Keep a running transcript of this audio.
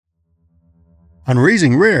On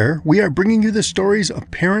Raising Rare, we are bringing you the stories of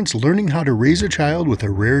parents learning how to raise a child with a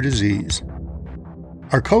rare disease.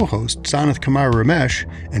 Our co-hosts, Sanath Kumar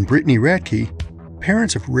Ramesh and Brittany Ratke,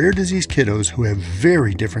 parents of rare disease kiddos who have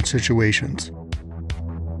very different situations.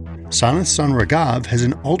 Sanath's son Raghav has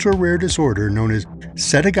an ultra-rare disorder known as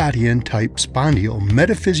Sedegatian-type spondyal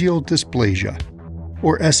metaphyseal dysplasia,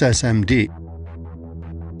 or SSMD.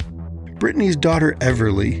 Brittany's daughter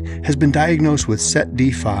Everly has been diagnosed with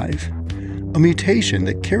SETD5, a mutation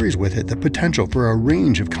that carries with it the potential for a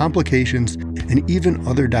range of complications and even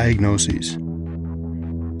other diagnoses.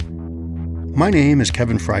 My name is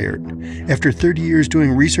Kevin Fryert. After 30 years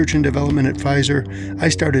doing research and development at Pfizer, I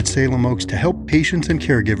started Salem Oaks to help patients and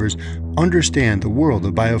caregivers understand the world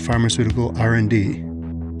of biopharmaceutical R&D.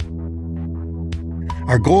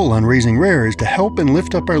 Our goal on Raising Rare is to help and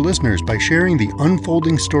lift up our listeners by sharing the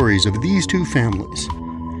unfolding stories of these two families.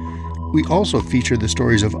 We also feature the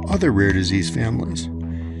stories of other rare disease families,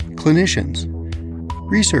 clinicians,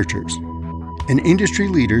 researchers, and industry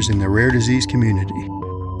leaders in the rare disease community.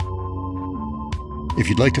 If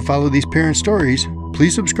you'd like to follow these parent stories,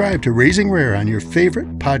 please subscribe to Raising Rare on your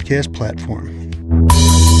favorite podcast platform.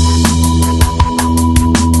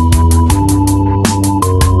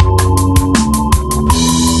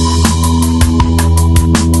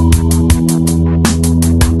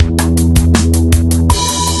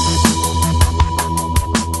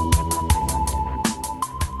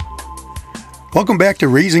 Welcome back to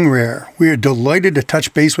Raising Rare. We are delighted to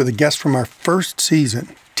touch base with a guest from our first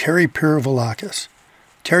season, Terry Pirovolakis.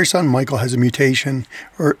 Terry's son Michael has a mutation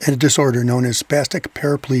or a disorder known as spastic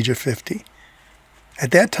paraplegia 50.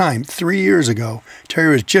 At that time, 3 years ago,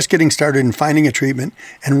 Terry was just getting started in finding a treatment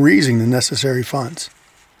and raising the necessary funds.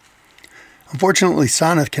 Unfortunately,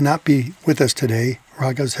 Sanath cannot be with us today.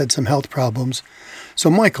 Raghav's had some health problems. So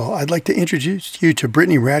Michael, I'd like to introduce you to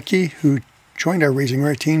Brittany Ratke, who joined our Raising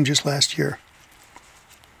Rare team just last year.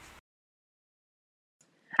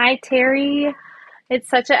 Hi, Terry. It's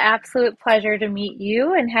such an absolute pleasure to meet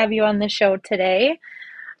you and have you on the show today.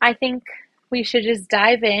 I think we should just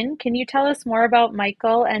dive in. Can you tell us more about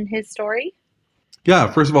Michael and his story?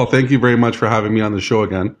 Yeah, first of all, thank you very much for having me on the show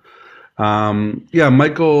again.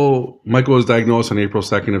 Michael was diagnosed on April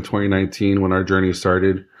 2nd of 2019 when our journey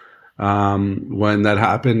started. When that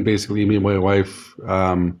happened, basically me and my wife,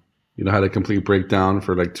 had a complete breakdown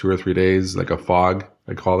for like 2 or 3 days, like a fog,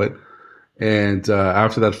 I call it. And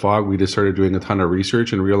after that fog, we just started doing a ton of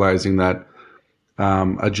research and realizing that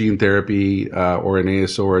a gene therapy or an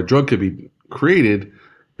ASO or a drug could be created.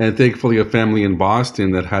 And thankfully, a family in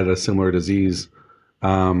Boston that had a similar disease,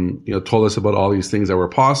 told us about all these things that were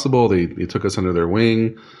possible. They took us under their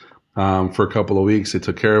wing for a couple of weeks. They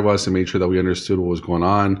took care of us and made sure that we understood what was going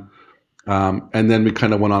on. And then we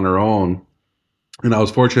kind of went on our own. And I was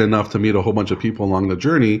fortunate enough to meet a whole bunch of people along the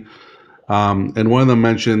journey. And one of them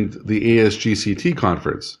mentioned the ASGCT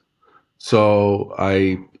conference. So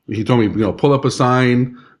he told me, pull up a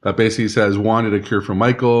sign that basically says wanted a cure for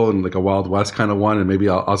Michael and like a Wild West kind of one. And maybe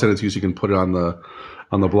I'll send it to you so you can put it on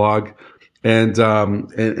the blog. And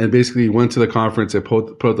basically went to the conference. I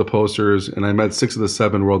put out the posters and I met 6 of the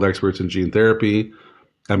 7 world experts in gene therapy.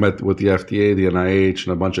 I met with the FDA, the NIH,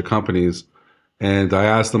 and a bunch of companies. And I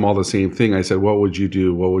asked them all the same thing. I said, what would you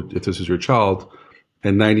do? If this was your child?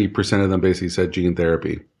 And 90% of them basically said gene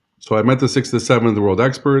therapy. So I met the 6th to 7th of the world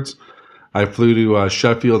experts. I flew to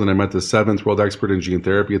Sheffield and I met the 7th world expert in gene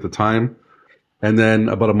therapy at the time. And then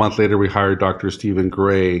about a month later, we hired Dr. Stephen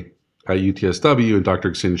Gray at UTSW and Dr.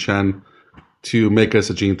 Xin Chen to make us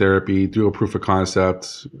a gene therapy, do a proof of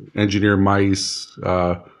concept, engineer mice,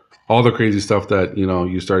 all the crazy stuff that,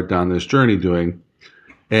 you start down this journey doing.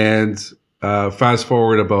 And fast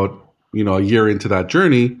forward about, a year into that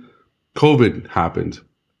journey, COVID happened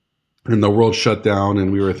and the world shut down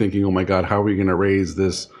and we were thinking, oh my God, how are we going to raise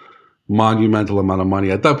this monumental amount of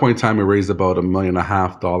money? At that point in time, we raised about $1.5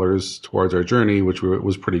 million towards our journey, which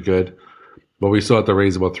was pretty good, but we still had to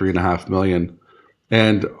raise about $3.5 million.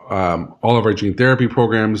 And all of our gene therapy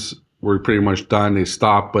programs were pretty much done. They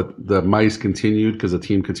stopped, but the mice continued because the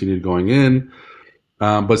team continued going in.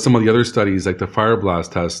 But some of the other studies, like the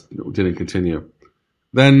fibroblast test, didn't continue.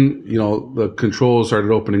 Then, the controls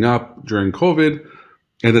started opening up during COVID,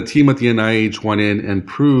 and the team at the NIH went in and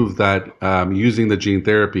proved that using the gene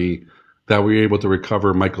therapy, that we were able to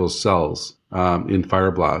recover Michael's cells in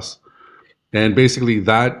fibroblasts. And basically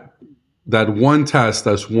that one test,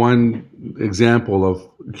 that's one example of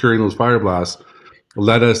curing those fibroblasts,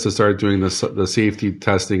 led us to start doing the safety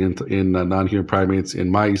testing in non-human primates,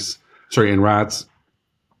 in rats,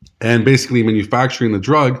 and basically manufacturing the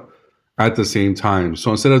drug at the same time.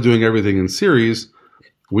 So instead of doing everything in series,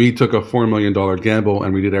 We took a $4 million gamble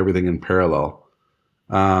and we did everything in parallel,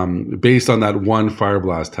 based on that one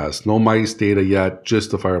fibroblast test. No mice data yet,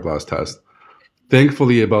 just the fibroblast test.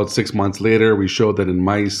 Thankfully, about 6 months later, we showed that in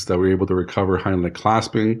mice that we were able to recover hind leg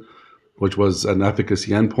clasping, which was an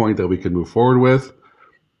efficacy endpoint that we could move forward with.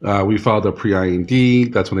 We filed a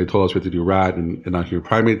pre-IND. That's when they told us we had to do rat and non-human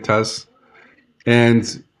primate tests.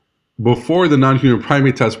 And before the non-human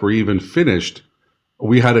primate tests were even finished,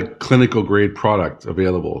 we had a clinical grade product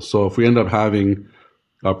available. So if we end up having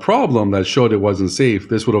a problem that showed it wasn't safe,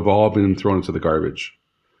 this would have all been thrown into the garbage.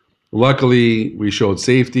 Luckily, we showed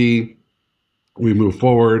safety. We moved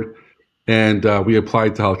forward, and we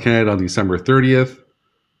applied to Health Canada on December 30th.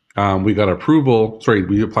 We got approval. Sorry,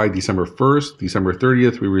 we applied December 1st. December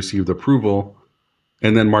 30th, we received approval.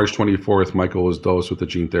 And then March 24th, Michael was dosed with the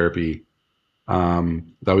gene therapy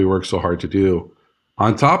that we worked so hard to do.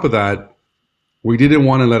 On top of that, we didn't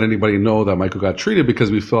want to let anybody know that Michael got treated because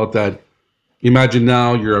we felt that, imagine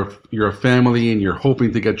now you're a family and you're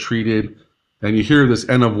hoping to get treated, and you hear this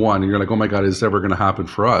N of 1, and you're like, oh my God, is this ever going to happen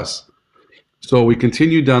for us? So we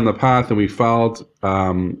continued down the path, and we filed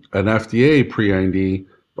an FDA pre-IND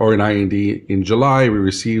or an IND in July. We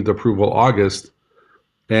received approval August,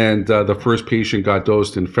 and the first patient got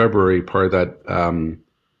dosed in February, part of that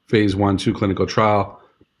phase 1/2 clinical trial,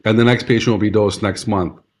 and the next patient will be dosed next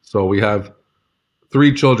month. So we have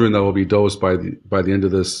 3 children that will be dosed by the end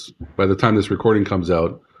of this, by the time this recording comes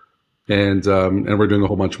out, and we're doing a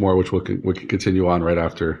whole bunch more, which we can continue on right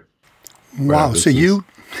after. Wow! So you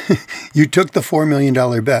took the $4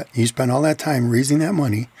 million bet. You spent all that time raising that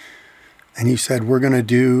money, and you said, we're going to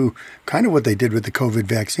do kind of what they did with the COVID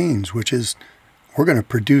vaccines, which is we're going to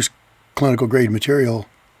produce clinical grade material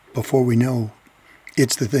before we know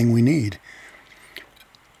it's the thing we need.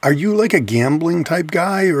 Are you like a gambling type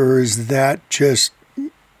guy, or is that just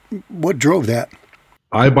what drove that?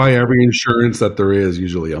 I buy every insurance that there is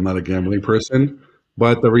usually. I'm not a gambling person.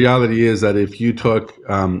 But the reality is that if you took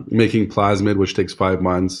making plasmid, which takes 5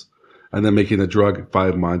 months, and then making the drug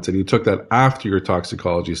 5 months, and you took that after your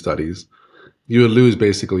toxicology studies, you would lose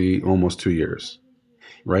basically almost 2 years,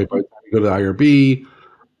 right? By the time you go to the IRB,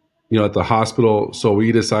 at the hospital. So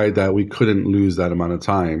we decided that we couldn't lose that amount of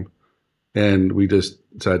time, and we just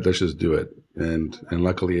said, let's just do it. And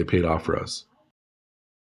luckily it paid off for us.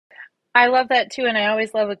 I love that too, and I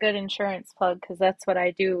always love a good insurance plug because that's what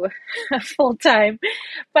I do full time.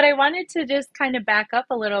 But I wanted to just kind of back up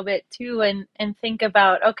a little bit too and think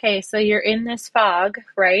about, okay, so you're in this fog,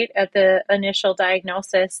 right, at the initial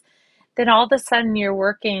diagnosis. Then all of a sudden you're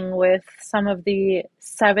working with some of the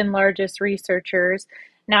 7 largest researchers.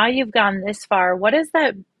 Now you've gone this far. What has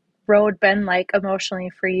that road been like emotionally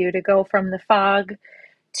for you to go from the fog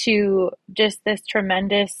to just this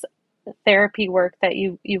tremendous therapy work that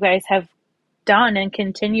you guys have done and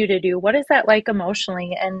continue to do? What is that like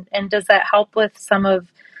emotionally, and does that help with some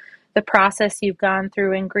of the process you've gone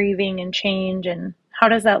through in grieving and change, and how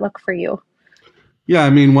does that look for you? Yeah, I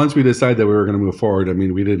mean, once we decided that we were going to move forward, I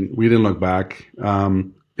mean, we didn't look back.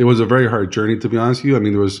 It was a very hard journey, to be honest with you. I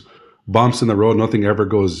mean, there was bumps in the road. Nothing ever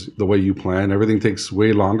goes the way you plan. Everything takes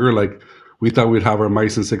way longer. Like, we thought we'd have our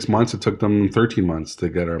mice in 6 months. It took them 13 months to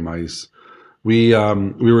get our mice. We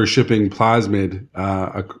were shipping plasmid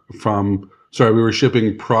we were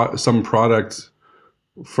shipping some product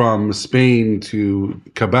from Spain to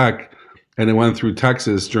Quebec, and it went through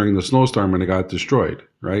Texas during the snowstorm and it got destroyed,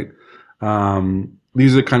 right?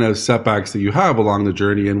 These are kind of setbacks that you have along the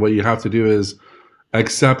journey, and what you have to do is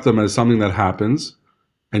accept them as something that happens,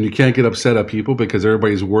 and you can't get upset at people because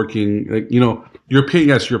everybody's working. You're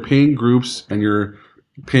paying groups and you're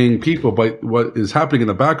paying people, but what is happening in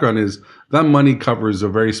the background is that money covers a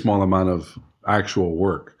very small amount of actual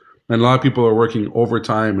work, and a lot of people are working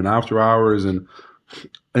overtime and after hours and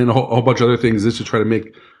a whole bunch of other things just to try to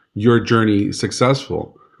make your journey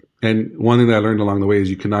successful. And one thing that I learned along the way is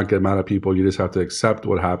you cannot get mad at people. You just have to accept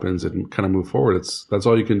what happens and kind of move forward. That's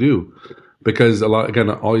all you can do, because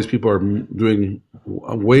all these people are doing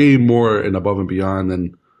way more and above and beyond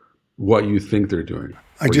than what you think they're doing.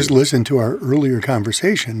 I just listened to our earlier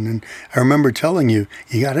conversation, and I remember telling you,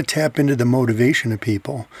 you got to tap into the motivation of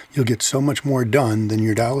people. You'll get so much more done than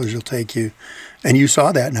your dollars will take you. And you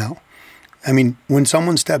saw that now. I mean, when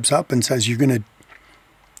someone steps up and says you're going to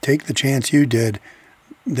take the chance you did,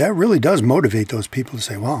 that really does motivate those people to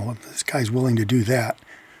say, wow, this guy's willing to do that.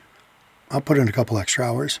 I'll put in a couple extra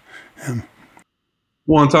hours.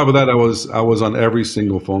 Well, on top of that, I was on every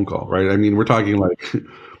single phone call, right? I mean, we're talking like,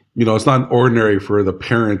 it's not ordinary for the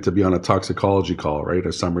parent to be on a toxicology call, right?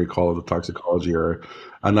 A summary call of the toxicology or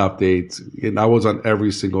an update. And I was on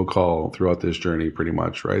every single call throughout this journey pretty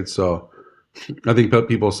much, right? So I think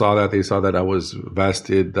people saw that. They saw that I was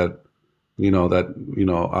vested, that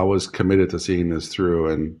I was committed to seeing this through,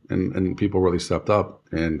 and people really stepped up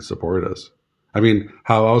and supported us. I mean,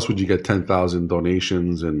 how else would you get 10,000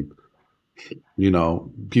 donations and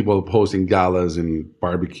people hosting galas and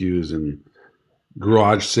barbecues and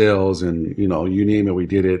garage sales and you name it, we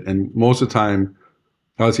did it. And most of the time,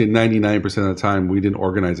 I would say 99% of the time, we didn't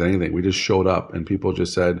organize anything. We just showed up, and people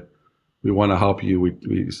just said, "We want to help you. We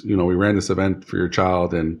ran this event for your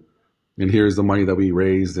child, and here's the money that we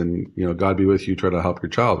raised, and God be with you. Try to help your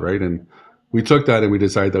child, right?" And we took that, and we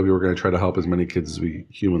decided that we were going to try to help as many kids as we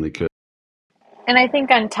humanly could. And I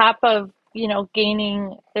think on top of,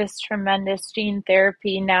 gaining this tremendous gene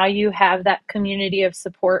therapy, now you have that community of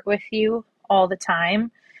support with you all the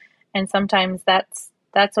time. And sometimes that's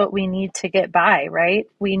what we need to get by, right?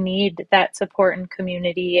 We need that support and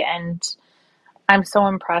community. And I'm so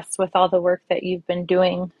impressed with all the work that you've been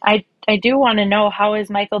doing. I do want to know, how is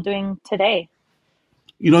Michael doing today?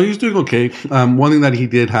 He's doing okay. One thing that he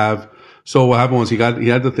did have. So what happened was he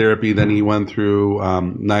had the therapy. Then he went through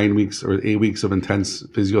 9 weeks or 8 weeks of intense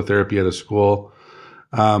physiotherapy at a school,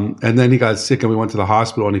 and then he got sick, and we went to the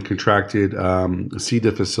hospital, and he contracted C.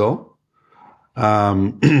 difficile,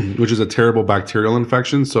 which is a terrible bacterial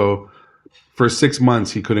infection. So for 6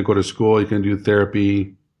 months, he couldn't go to school. He couldn't do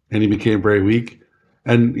therapy, and he became very weak.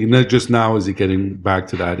 And just now is he getting back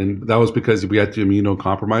to that, and that was because we had to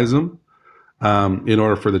immunocompromise him in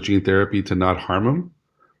order for the gene therapy to not harm him.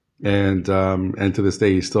 And to this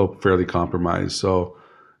day, he's still fairly compromised. So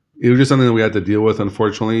it was just something that we had to deal with,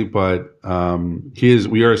 unfortunately. But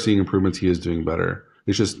we are seeing improvements. He is doing better.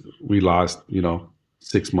 It's just we lost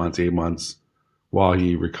 6 months, 8 months while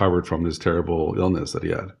he recovered from this terrible illness that he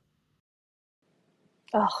had.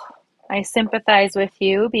 Oh, I sympathize with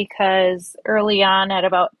you, because early on, at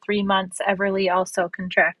about 3 months, Everly also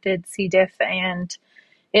contracted C. diff, and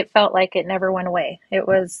it felt like it never went away. It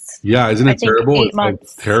was, Yeah, isn't I it think, terrible? eight It's like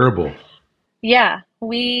months. terrible. Yeah,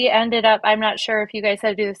 we ended up, I'm not sure if you guys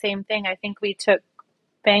had to do the same thing. I think we took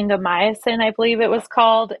vancomycin, I believe it was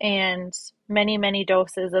called, and many, many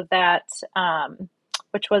doses of that,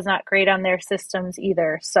 which was not great on their systems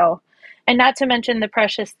either. So, and not to mention the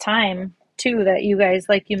precious time too that you guys,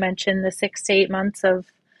 like you mentioned, the 6 to 8 months of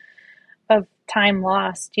time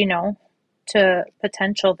lost, to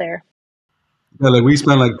potential there. Yeah, like we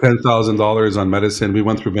spent like $10,000 on medicine. We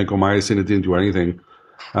went through vancomycin; it didn't do anything.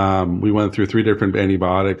 We went through 3 different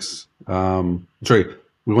antibiotics. We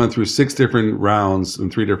went through 6 different rounds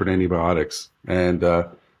and 3 different antibiotics, and the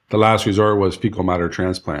last resort was fecal matter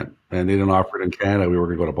transplant. And they didn't offer it in Canada. We were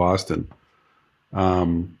going to go to Boston.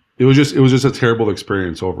 It was just a terrible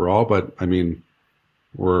experience overall. But I mean,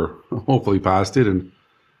 we're hopefully past it, and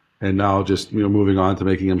now just moving on to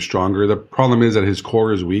making him stronger. The problem is that his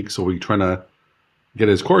core is weak, so we're trying to get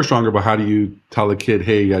his core stronger. But how do you tell a kid,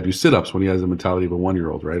 hey, you got to do sit-ups when he has the mentality of a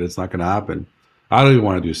 1-year-old, right? It's not going to happen. I don't even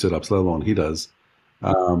want to do sit-ups, let alone he does.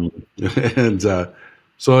 Um, and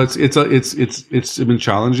so it's been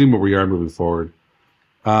challenging, but we are moving forward.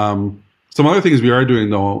 Some other things we are doing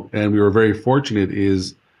though, and we were very fortunate,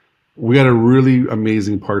 is we had a really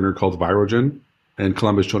amazing partner called Virogen and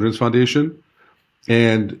Columbus Children's Foundation,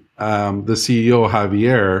 and the CEO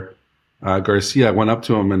Javier Garcia went up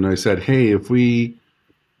to him and I said, "Hey, if we,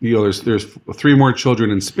 there's 3 more children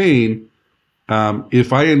in Spain.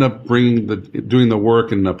 If I end up doing the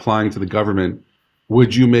work and applying to the government,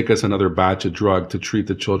 would you make us another batch of drug to treat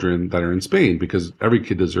the children that are in Spain? Because every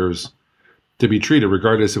kid deserves to be treated,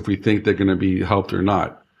 regardless if we think they're going to be helped or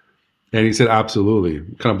not." And he said, "Absolutely."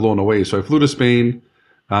 Kind of blown away. So I flew to Spain.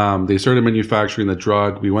 They started manufacturing the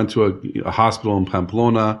drug. We went to a hospital in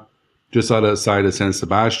Pamplona, just outside of San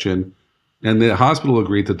Sebastian, and the hospital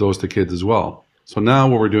agreed to dose the kids as well. So now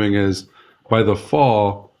what we're doing is, by the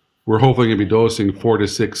fall, we're hopefully going to be dosing 4 to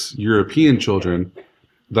 6 European children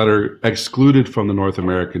that are excluded from the North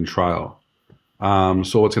American trial.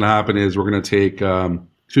 So what's going to happen is we're going to take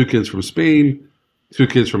 2 kids from Spain, 2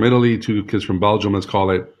 kids from Italy, 2 kids from Belgium, let's call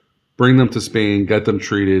it, bring them to Spain, get them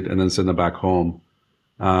treated, and then send them back home.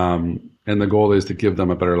 And the goal is to give them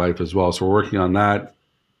a better life as well. So we're working on that.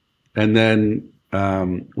 And then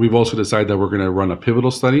we've also decided that we're going to run a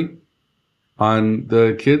pivotal study on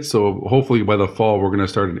the kids. So hopefully by the fall, we're going to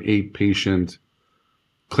start an 8-patient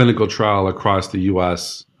clinical trial across the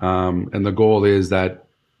U.S. And the goal is that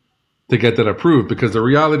to get that approved, because the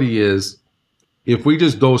reality is, if we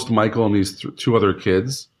just dosed Michael and these 2 other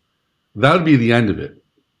kids, that would be the end of it.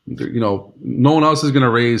 No one else is going to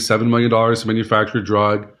raise $7 million to manufacture a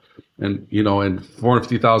drug, and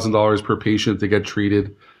 $450,000 per patient to get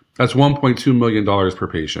treated. That's $1.2 million per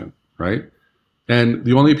patient, right? And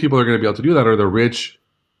the only people that are going to be able to do that are the rich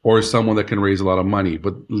or someone that can raise a lot of money,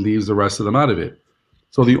 but leaves the rest of them out of it.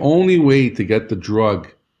 So the only way to get the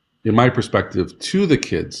drug, in my perspective, to the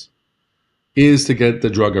kids is to get the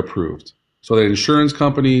drug approved. So that insurance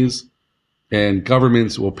companies and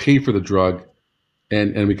governments will pay for the drug,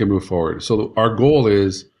 and we can move forward. So our goal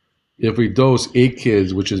is, if we dose 8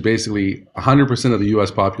 kids, which is basically 100% of the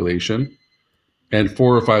US population, and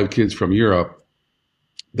 4 or 5 kids from Europe,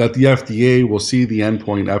 that the FDA will see the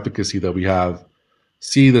endpoint efficacy that we have,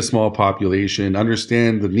 see the small population,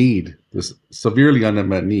 understand the need, this severely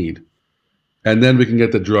unmet need, and then we can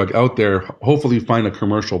get the drug out there, hopefully find a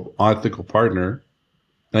commercial ethical partner,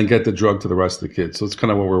 and get the drug to the rest of the kids. So it's kind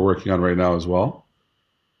of what we're working on right now as well.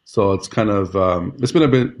 So it's kind of it's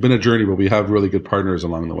been a journey, but we have really good partners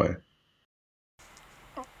along the way.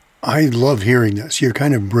 I love hearing this. You're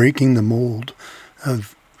kind of breaking the mold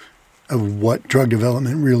of what drug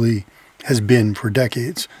development really has been for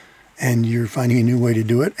decades, and you're finding a new way to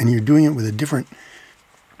do it, and you're doing it with a different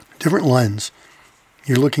lens.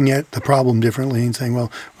 You're looking at the problem differently and saying,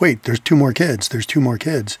 well, wait, there's 2 more kids,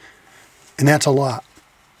 and that's a lot,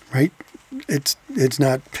 right? It's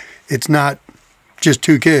not just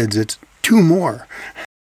 2 kids, it's 2 more.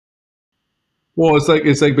 Well, it's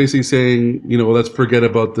like basically saying, well, let's forget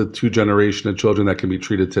about the 2 generation of children that can be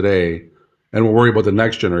treated today, and we'll worry about the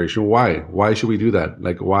next generation. Why? Why should we do that?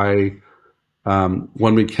 Like, why,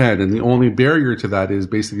 when we can? And the only barrier to that is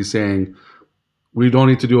basically saying, we don't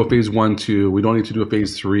need to do a phase 1, 2. We don't need to do a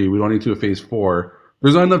phase 3. We don't need to do a phase 4.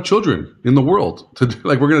 There's not enough children in the world to do,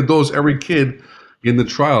 we're going to dose every kid in the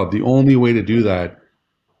trial. The only way to do that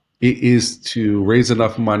is to raise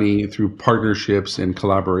enough money through partnerships and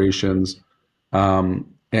collaborations,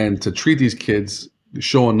 and to treat these kids,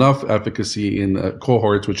 show enough efficacy in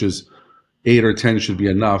cohorts, which is 8 or 10 should be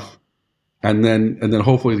enough, and then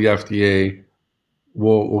hopefully the FDA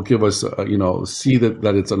will give us see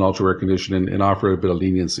that it's an ultra rare condition, and offer a bit of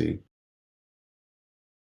leniency.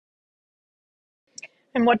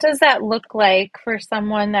 And what does that look like for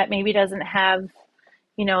someone that maybe doesn't have,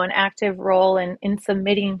 an active role in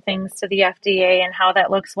submitting things to the FDA, and how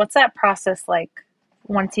that looks? What's that process like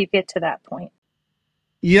once you get to that point?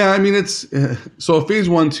 Yeah, I mean, it's so phase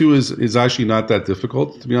 1, 2 is actually not that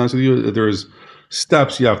difficult, to be honest with you. There's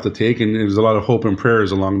steps you have to take, and there's a lot of hope and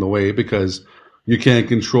prayers along the way, because you can't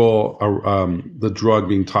control the drug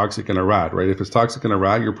being toxic in a rat, right? If it's toxic in a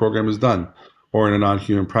rat, your program is done, or in a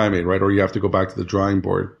non-human primate, right? Or you have to go back to the drawing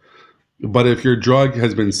board. But if your drug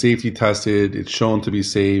has been safety tested, it's shown to be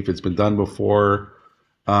safe, it's been done before,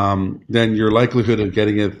 then your likelihood of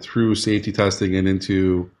getting it through safety testing and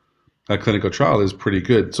into a clinical trial is pretty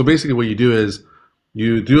good. So basically what you do is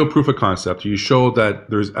you do a proof of concept. You show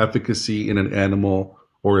that there's efficacy in an animal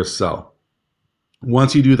or a cell.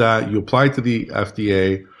 Once you do that, you apply to the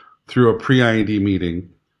FDA through a pre-IND meeting,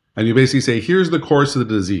 and you basically say, here's the course of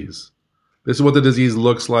the disease. This is what the disease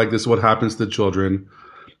looks like. This is what happens to children.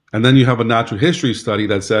 And then you have a natural history study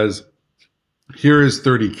that says, here is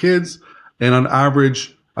 30 kids, and on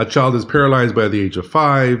average, a child is paralyzed by the age of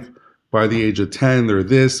 5. By the age of 10, they're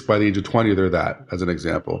this. By the age of 20, they're that, as an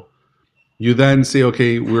example. You then say,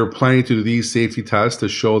 okay, we're planning to do these safety tests to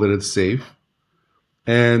show that it's safe.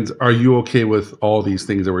 And are you okay with all these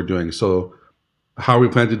things that we're doing? So how we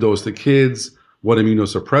plan to dose the kids, what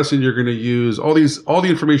immunosuppressant you're going to use, all the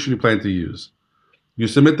information you plan to use. You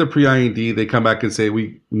submit the pre-IND, they come back and say,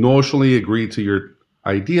 we notionally agree to your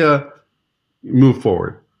idea, move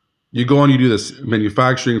forward. You go and you do this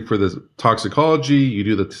manufacturing for the toxicology, you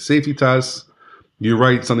do the safety tests, you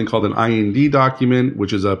write something called an IND document,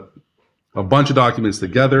 which is a bunch of documents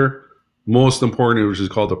together. Most important, which is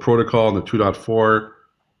called the protocol and the 2.4,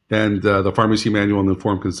 and the pharmacy manual and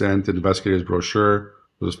informed consent and investigator's brochure.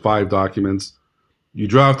 There's 5 documents. You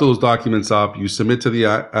draft those documents up, you submit to the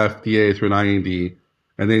FDA through an IND,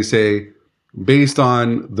 and they say, based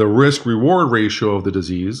on the risk-reward ratio of the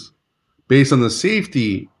disease, based on the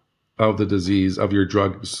safety of the disease of your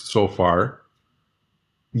drug so far,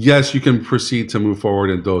 yes, you can proceed to move forward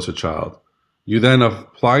and dose a child. You then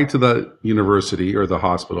apply to the university or the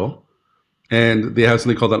hospital, and they have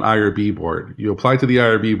something called an IRB board. You apply to the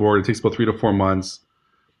IRB board. It takes about 3 to 4 months.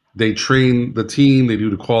 They train the team. They do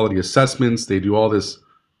the quality assessments. They do all this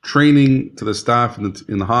training to the staff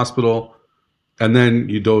in the hospital, and then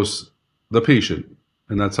you dose the patient,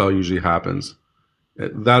 and that's how it usually happens.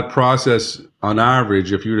 That process, on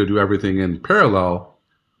average, if you were to do everything in parallel,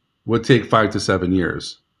 would take 5 to 7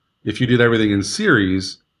 years. If you did everything in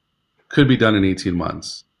series, could be done in 18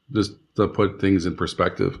 months, just to put things in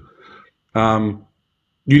perspective.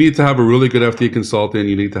 You need to have a really good FDA consultant.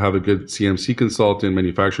 You need to have a good CMC consultant,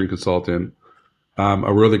 manufacturing consultant.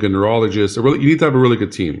 a really good neurologist. You need to have a really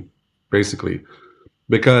good team, basically,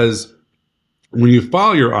 because when you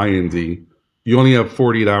file your IND, you only have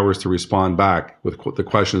 48 hours to respond back with the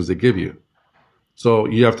questions they give you. So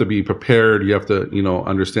you have to be prepared. You have to,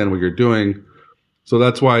 understand what you're doing. So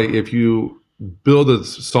that's why if you build a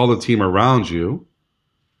solid team around you,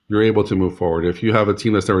 you're able to move forward. If you have a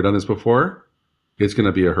team that's never done this before, it's going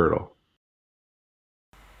to be a hurdle.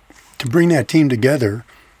 To bring that team together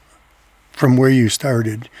from where you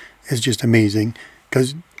started is just amazing,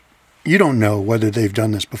 because you don't know whether they've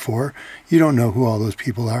done this before. You don't know who all those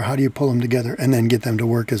people are. How do you pull them together and then get them to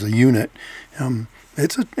work as a unit?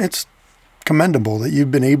 It's commendable that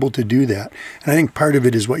you've been able to do that. And I think part of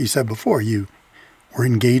it is what you said before. You were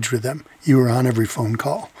engaged with them. You were on every phone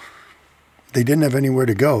call. They didn't have anywhere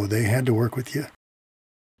to go. They had to work with you.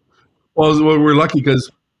 Well, we're lucky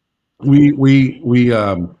because we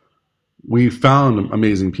found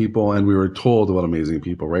amazing people, and we were told about amazing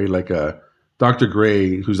people, right? Like Dr.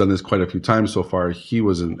 Gray, who's done this quite a few times so far, he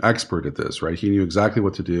was an expert at this, right? He knew exactly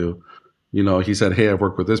what to do. He said, "Hey, I've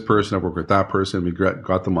worked with this person, I've worked with that person." We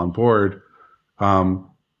got them on board, and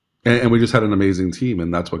we just had an amazing team,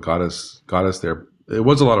 and that's what got us there. It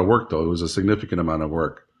was a lot of work, though. It was a significant amount of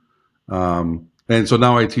work. And so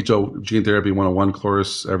now I teach a gene therapy 101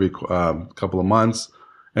 course every couple of months,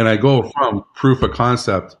 and I go from proof of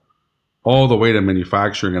concept all the way to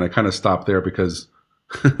manufacturing, and I kind of stop there because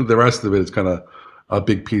the rest of it is kind of a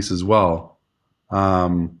big piece as well.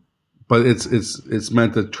 But it's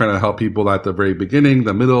meant to try to help people at the very beginning,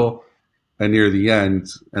 the middle, and near the end,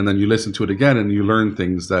 and then you listen to it again and you learn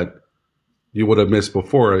things that you would have missed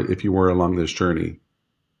before if you were along this journey.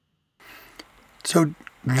 So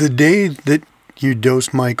the day that you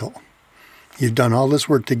dosed Michael, you've done all this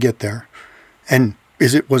work to get there, and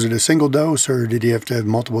was it a single dose, or did he have to have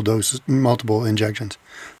multiple doses, multiple injections?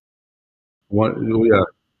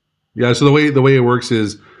 Yeah. So the way it works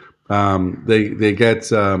is they get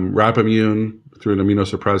Rapamune through an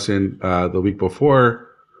immunosuppressant the week before.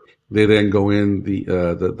 They then go in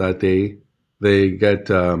that day. They get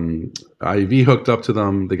IV hooked up to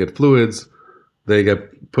them. They get fluids. They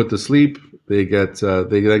get put to sleep. They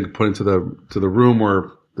then put into the room where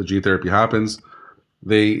the gene therapy happens.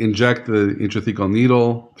 They inject the intrathecal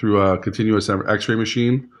needle through a continuous X-ray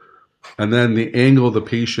machine, and then they angle the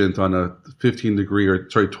patient on a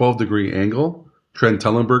 12 degree angle,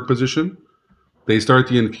 Trent-Tellenberg position. They start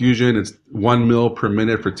the infusion. It's 1 mil per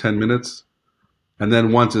minute for 10 minutes. And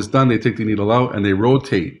then once it's done, they take the needle out and they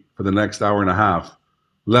rotate for the next hour and a half,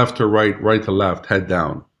 left to right, right to left, head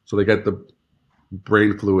down. So they get the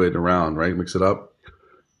brain fluid around, right? Mix it up.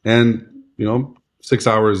 And, 6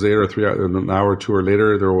 hours later, 3 hours, an hour or two or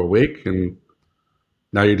later, they're awake. And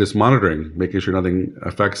now you're just monitoring, making sure nothing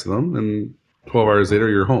affects them. And 12 hours later,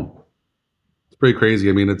 you're home. It's pretty crazy.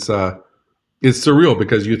 I mean, it's surreal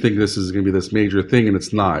because you think this is going to be this major thing, and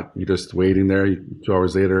it's not. You're just waiting there 2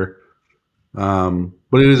 hours later.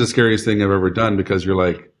 But it is the scariest thing I've ever done because you're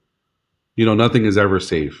like, nothing is ever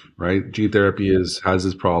safe, right? Gene therapy has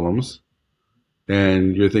its problems,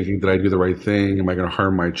 and you're thinking, did I do the right thing? Am I going to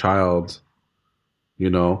harm my child?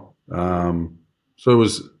 So it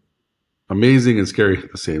was amazing and scary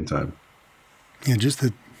at the same time. Yeah, just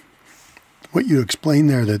what you explained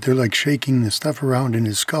there, that they're like shaking the stuff around in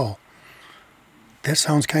his skull. That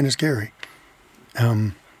sounds kind of scary.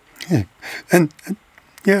 Yeah. And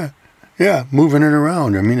yeah, moving it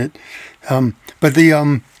around. I mean,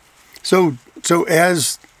 so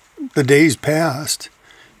as the days passed,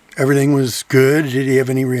 everything was good. Did he have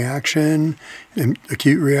any reaction,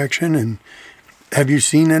 acute reaction? And have you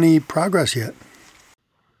seen any progress yet?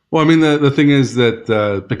 Well, I mean, the thing is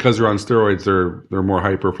that because they're on steroids, they're more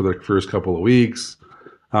hyper for the first couple of weeks.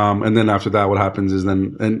 And then after that, what happens is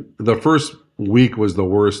and the first week was the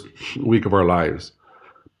worst week of our lives.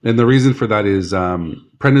 And the reason for that is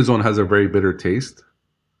prednisone has a very bitter taste.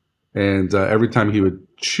 And every time he would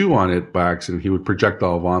chew on it by accident, he would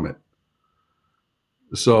projectile vomit.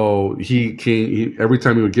 So every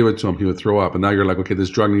time we would give it to him, he would throw up. And now you're like, okay, this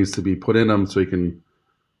drug needs to be put in him so he can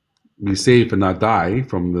be safe and not die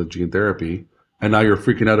from the gene therapy. And now you're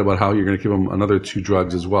freaking out about how you're going to give him another 2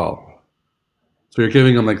 drugs as well. So you're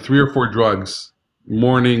giving him like 3 or 4 drugs,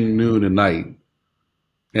 morning, noon, and night.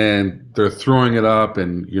 And they're throwing it up,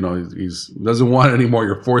 and he doesn't want it anymore.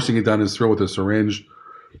 You're forcing it down his throat with a syringe.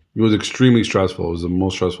 It was extremely stressful. It was the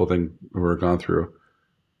most stressful thing I've ever gone through.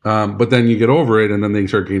 But then you get over it, and then they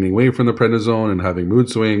start gaining weight from the prednisone and having mood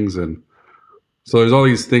swings, and so there's all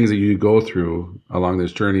these things that you go through along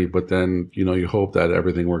this journey. But then you hope that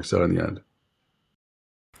everything works out in the end.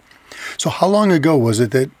 So how long ago was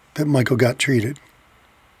it that Michael got treated?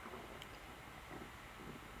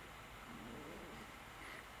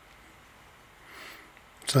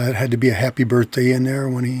 So that had to be a happy birthday in there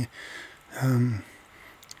when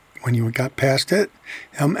you got past it.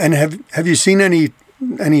 And have you seen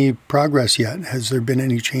any progress yet? Has there been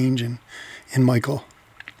any change in Michael?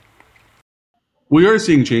 We are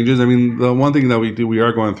seeing changes. I mean, the one thing that we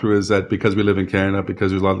are going through is that because we live in Canada,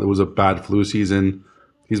 because it was a bad flu season,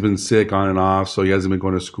 he's been sick on and off, so he hasn't been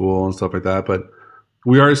going to school and stuff like that. But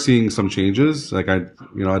we are seeing some changes. Like I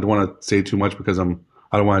don't want to say too much because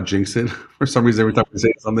I don't want to jinx it. For some reason, every time we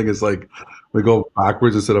say something, it's like we go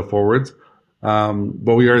backwards instead of forwards.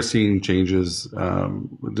 But we are seeing changes.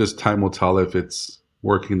 Just time will tell if it's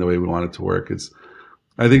working the way we want it to work.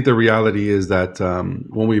 I think the reality is that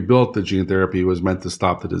when we built the gene therapy, it was meant to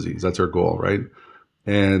stop the disease. That's our goal, right?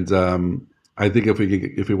 And I think if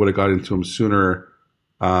we would have got into him sooner,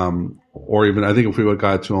 or even I think if we would have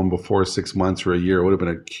got to him before 6 months or a year, it would have been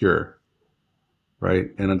a cure, right?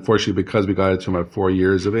 And unfortunately, because we got it to him at 4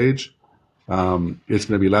 years of age, it's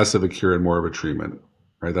going to be less of a cure and more of a treatment,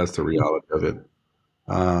 right? That's the reality of it.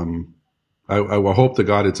 I will hope to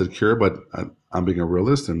God it's a cure, but I'm being a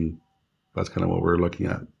realist, and that's kind of what we're looking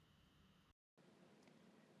at.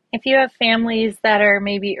 If you have families that are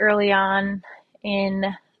maybe early on in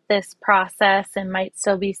this process and might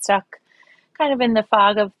still be stuck kind of in the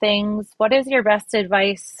fog of things, what is your best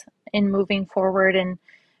advice in moving forward? And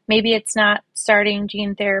maybe it's not starting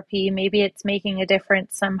gene therapy, maybe it's making a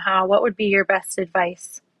difference somehow. What would be your best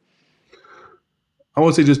advice? I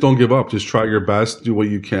would say just don't give up. Just try your best. Do what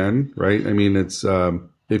you can. Right. I mean, it's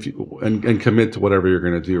if you and commit to whatever you're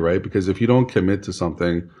going to do. Right. Because if you don't commit to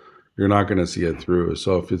something, you're not going to see it through.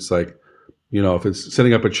 So if it's like, if it's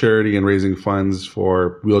setting up a charity and raising funds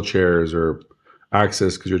for wheelchairs or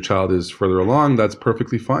access because your child is further along, that's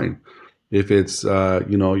perfectly fine. If it's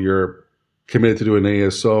you're committed to do an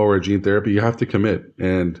ASO or a gene therapy, you have to commit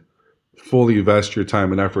and fully invest your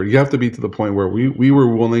time and effort. You have to be to the point where we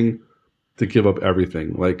were willing to give up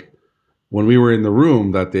everything. Like when we were in the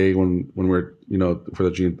room that day, when we're for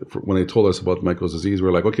the when they told us about Michael's disease, we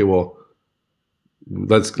were like, okay, well,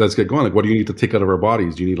 let's get going. Like, what do you need to take out of our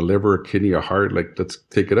bodies? Do you need a liver, a kidney, a heart? Like, let's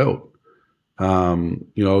take it out. I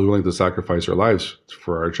was willing to sacrifice our lives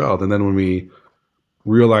for our child. And then when we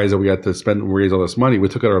realized that we had to spend and raise all this money, we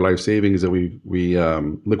took out our life savings and we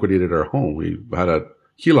liquidated our home. We had a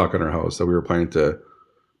HELOC on our house that we were planning to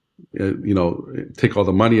take all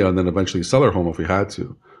the money out and then eventually sell our home if we had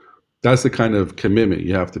to. That's the kind of commitment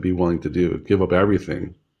you have to be willing to do. Give up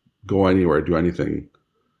everything, go anywhere, do anything.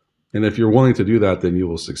 And if you're willing to do that, then you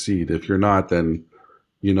will succeed. If you're not, then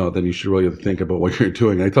you should really think about what you're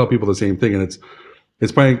doing. I tell people the same thing, and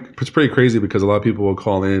it's pretty crazy because a lot of people will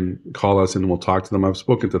call us, and we'll talk to them. I've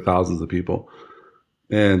spoken to thousands of people,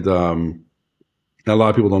 and a lot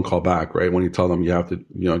of people don't call back, right? When you tell them you have to,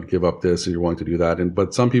 give up this and you're willing to do that.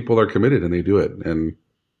 But some people are committed and they do it, and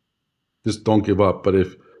just don't give up.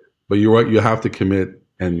 But you're right, you have to commit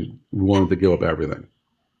and willing to give up everything.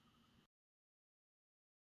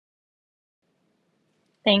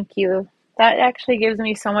 Thank you. That actually gives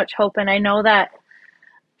me so much hope. And I know that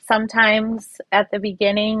sometimes at the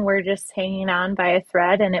beginning, we're just hanging on by a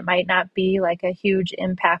thread and it might not be like a huge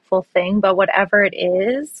impactful thing, but whatever it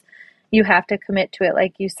is, you have to commit to it,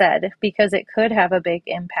 like you said, because it could have a big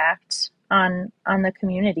impact on the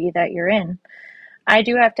community that you're in. I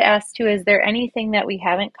do have to ask too, is there anything that we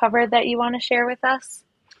haven't covered that you want to share with us?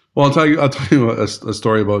 Well, I'll tell you a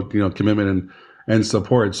story about commitment and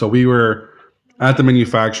support. So we were at the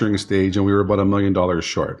manufacturing stage, and we were about $1 million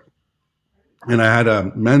short. And I had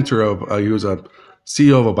a mentor he was a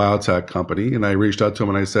CEO of a biotech company, and I reached out to him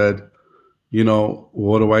and I said,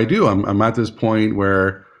 what do I do? I'm at this point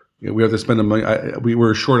where we have to spend $1 million. We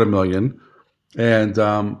were short $1 million, and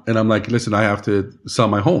I'm like, listen, I have to sell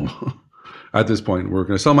my home. At this point, we're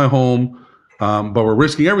going to sell my home, but we're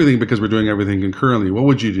risking everything because we're doing everything concurrently. What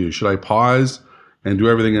would you do? Should I pause and do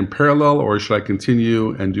everything in parallel, or should I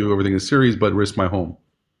continue and do everything in series but risk my home?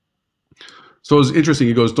 So it was interesting.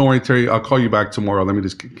 He goes, don't worry, Terry, I'll call you back tomorrow. Let me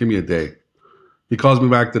just give me a day. He calls me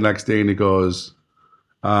back the next day and he goes,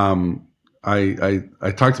 I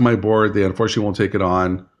talked to my board. They unfortunately won't take it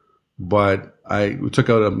on, but I took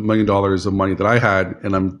out $1 million of money that I had,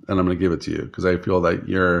 and I'm going to give it to you because I feel that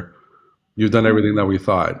you've done everything that we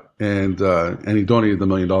thought. And he donated the $1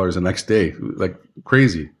 million the next day, like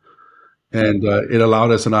crazy. And it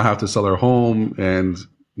allowed us to not have to sell our home and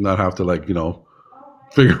not have to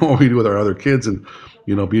figure out what we do with our other kids and,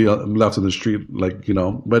 be left on the street,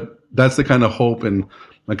 but that's the kind of hope and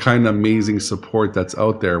the kind of amazing support that's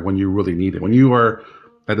out there when you really need it. When you are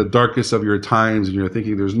at the darkest of your times and you're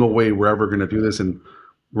thinking there's no way we're ever going to do this and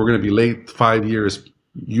we're going to be late 5 years,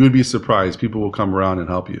 you would be surprised. People will come around and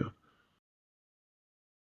help you.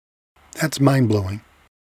 That's mind-blowing.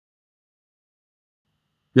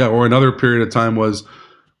 Yeah, or another period of time was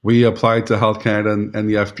we applied to Health Canada and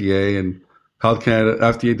the FDA, and Health Canada,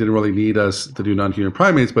 FDA didn't really need us to do non-human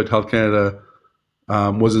primates, but Health Canada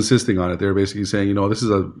was insisting on it. They were basically saying, this is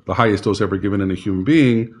the highest dose ever given in a human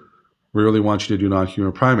being. We really want you to do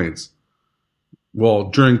non-human primates. Well,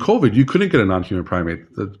 during COVID, you couldn't get a non-human primate.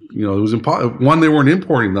 It was impossible. One, they weren't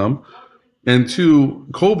importing them, and two,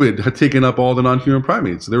 COVID had taken up all the non-human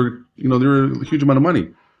primates. They were a huge amount of money.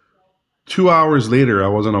 2 hours later, I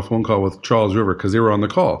was on a phone call with Charles River because they were on the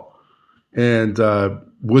call, and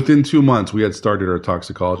within 2 months, we had started our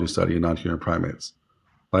toxicology study in non-human primates.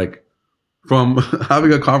 Like from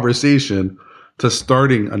having a conversation to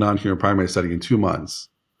starting a non-human primate study in 2 months.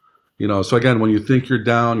 So again, when you think you're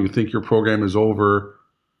down, you think your program is over,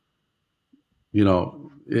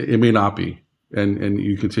 it may not be, and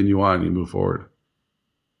you continue on, you move forward.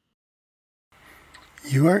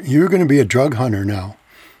 You're going to be a drug hunter now.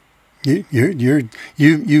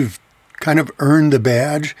 You've kind of earned the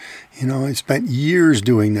badge. I spent years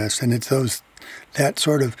doing this, and it's that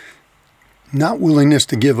sort of not willingness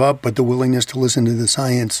to give up, but the willingness to listen to the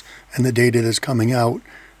science and the data that's coming out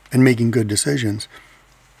and making good decisions,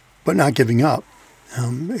 but not giving up.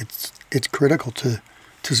 It's critical to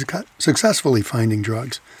successfully finding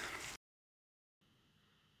drugs.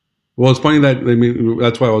 Well, it's funny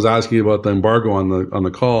that's why I was asking you about the embargo on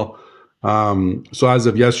the call. So as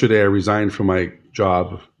of yesterday, I resigned from my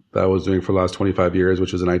job that I was doing for the last 25 years,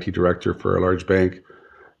 which is an IT director for a large bank.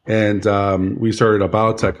 And we started a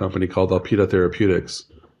biotech company called Alpida Therapeutics.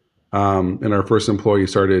 And our first employee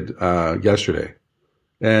started yesterday.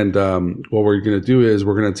 And what we're going to do is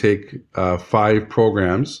we're going to take 5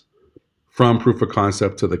 programs from proof of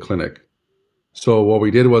concept to the clinic. So what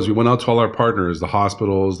we did was we went out to all our partners, the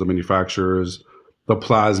hospitals, the manufacturers, the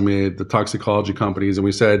plasmid, the toxicology companies, and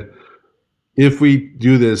we said, if we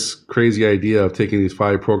do this crazy idea of taking these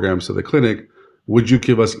 5 programs to the clinic, would you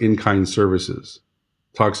give us in-kind services?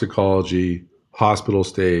 Toxicology, hospital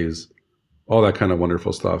stays, all that kind of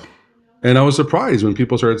wonderful stuff. And I was surprised when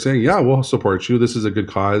people started saying, yeah, we'll support you. This is a good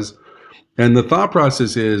cause. And the thought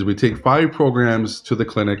process is we take 5 programs to the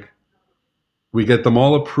clinic. We get them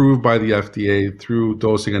all approved by the FDA through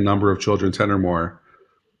dosing a number of children, 10 or more.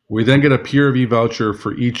 We then get a peer review voucher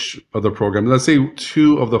for each of the programs. Let's say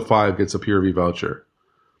 2 of the 5 gets a peer review voucher.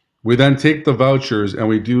 We then take the vouchers and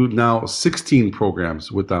we do now 16 programs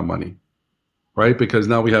with that money, right? Because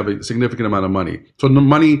now we have a significant amount of money. So the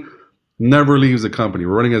money never leaves the company.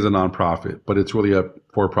 We're running as a nonprofit, but it's really a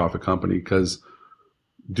for-profit company because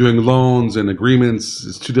doing loans and agreements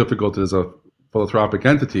is too difficult as a philanthropic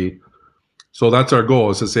entity. So that's our goal,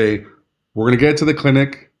 is to say, we're going to get it to the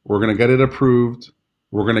clinic, we're going to get it approved,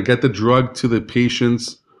 we're going to get the drug to the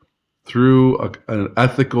patients through an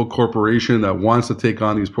ethical corporation that wants to take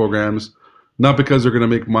on these programs, not because they're going to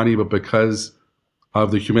make money, but because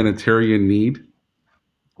of the humanitarian need.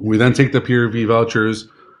 We then take the peer review vouchers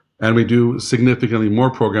and we do significantly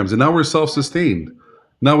more programs. And now we're self-sustained.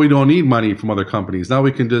 Now we don't need money from other companies. Now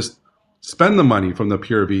we can just spend the money from the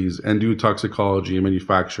peer reviews and do toxicology and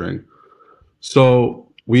manufacturing. So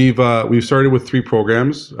we've started with 3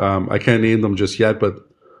 programs. I can't name them just yet, but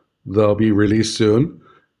they'll be released soon.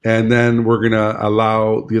 And then we're going to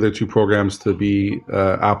allow the other 2 programs to be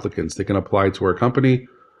applicants. They can apply to our company,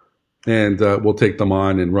 and we'll take them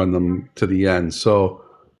on and run them to the end. So,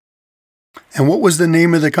 and what was the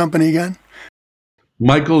name of the company again?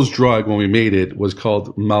 Michael's drug, when we made it, was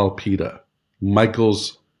called Malpida.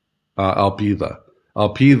 Michael's Alpida.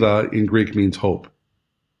 Alpida in Greek means hope.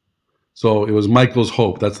 So it was Michael's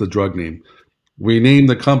Hope. That's the drug name. We named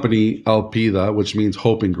the company Alpida, which means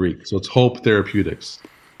hope in Greek. So it's Hope Therapeutics.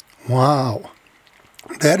 Wow.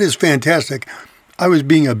 That is fantastic. I was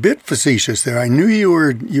being a bit facetious there. I knew you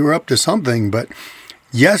were up to something, but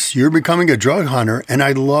yes, you're becoming a drug hunter, and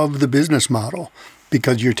I love the business model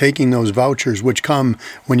because you're taking those vouchers, which come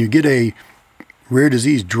when you get a rare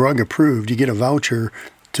disease drug approved, you get a voucher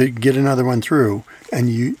to get another one through,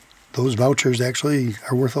 and those vouchers actually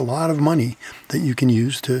are worth a lot of money that you can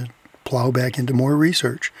use to plow back into more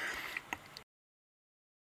research.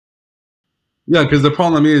 Yeah, because the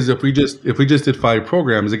problem is if we just did 5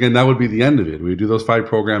 programs, again, that would be the end of it. We would do those 5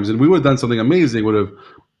 programs, and we would have done something amazing. Would have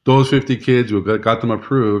those 50 kids, we got them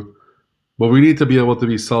approved, but we need to be able to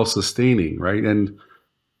be self-sustaining, right? And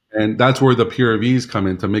that's where the peer reviews come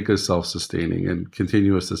in to make us self-sustaining and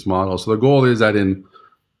continuous this model. So the goal is that in,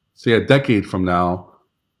 say, a decade from now,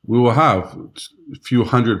 we will have a few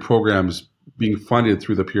hundred programs being funded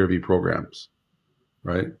through the peer review programs,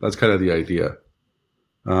 right? That's kind of the idea.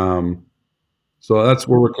 So that's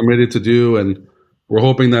what we're committed to do, and we're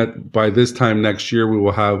hoping that by this time next year, we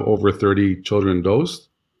will have over 30 children dosed.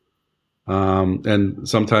 And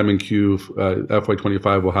sometime in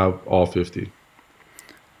FY25, we'll have all 50.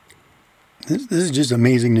 This is just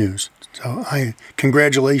amazing news. So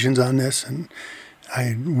congratulations on this, and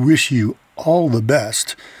I wish you all the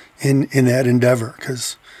best in that endeavor,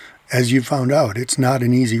 because as you found out, it's not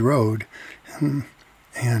an easy road.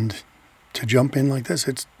 And to jump in like this,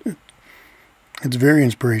 it's very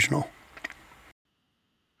inspirational.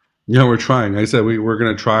 Yeah, we're trying. I said we're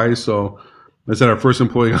going to try. So I said our first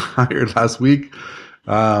employee hired last week,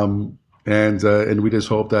 and we just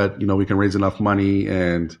hope that we can raise enough money,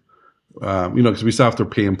 and because we still have to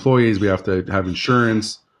pay employees, we have to have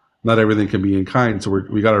insurance. Not everything can be in kind. So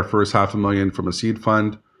we got our first $500,000 from a seed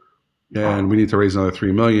fund, and we need to raise another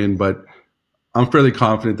 $3 million. But I'm fairly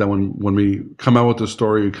confident that when we come out with the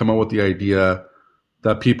story, we come out with the idea,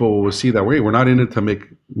 that people will see that we're not in it to make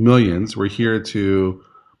millions. We're here to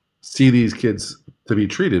see these kids to be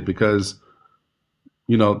treated, because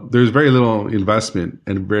there's very little investment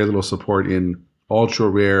and very little support in ultra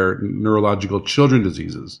rare neurological children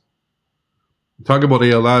diseases. You talk about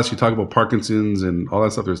ALS, you talk about Parkinson's and all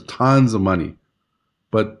that stuff, there's tons of money.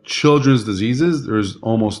 But children's diseases, there's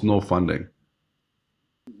almost no funding.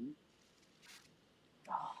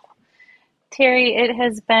 Terry, it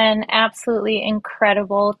has been absolutely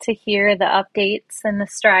incredible to hear the updates and the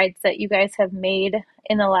strides that you guys have made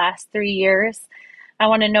in the last 3 years. I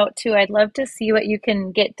want to note too, I'd love to see what you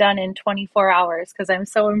can get done in 24 hours, because I'm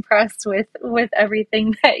so impressed with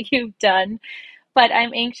everything that you've done. But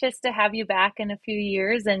I'm anxious to have you back in a few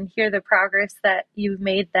years and hear the progress that you've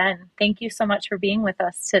made then. Thank you so much for being with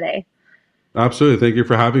us today. Absolutely. Thank you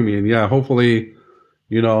for having me. And yeah, hopefully,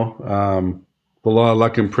 with a lot of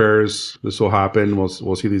luck and prayers, this will happen.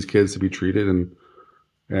 We'll see these kids to be treated and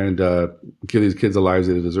give these kids the lives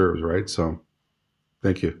they deserve, right? So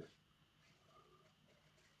thank you.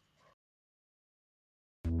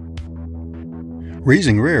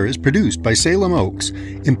 Raising Rare is produced by Salem Oaks,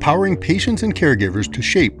 empowering patients and caregivers to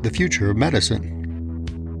shape the future of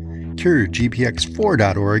medicine.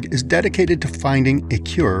 CureGPX4.org is dedicated to finding a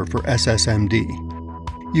cure for SSMD.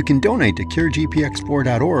 You can donate to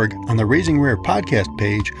CureGPX4.org on the Raising Rare podcast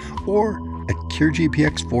page or at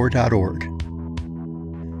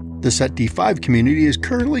CureGPX4.org. The Set D5 community is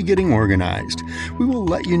currently getting organized. We will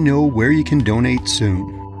let you know where you can donate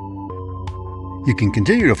soon. You can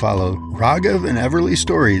continue to follow Raghav and Everly's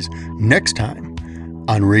stories next time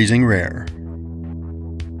on Raising Rare.